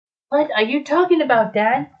What are you talking about,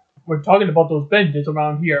 Dad? We're talking about those bandits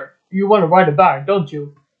around here. You want to ride it back, don't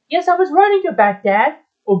you? Yes, I was riding your back, Dad.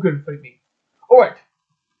 Oh, good for me. Alright,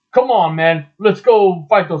 come on, man. Let's go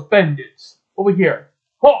fight those bandits. Over here.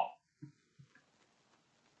 Ha!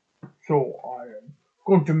 So I am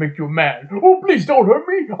going to make you mad. Oh, please don't hurt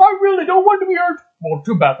me. I really don't want to be hurt. Well,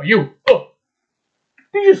 too bad for you.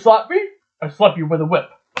 Did you slap me? I slap you with a whip.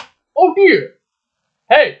 Oh, dear.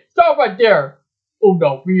 Hey, stop right there. Oh,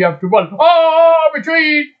 no, we have to run. Ah,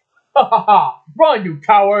 retreat. Ha ha ha. Run, you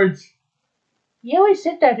cowards. You always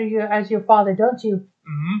sit there as your father, don't you?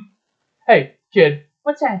 Mm-hmm. Hey, kid.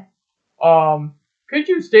 What's that? Could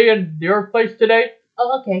you stay in your place today?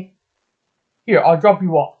 Oh, okay. Here, I'll drop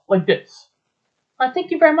you off, like this.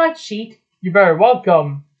 Thank you very much, Sheet. You're very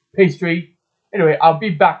welcome, Pastry. Anyway, I'll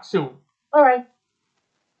be back soon. Alright.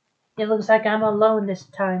 It looks like I'm alone this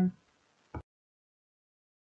time.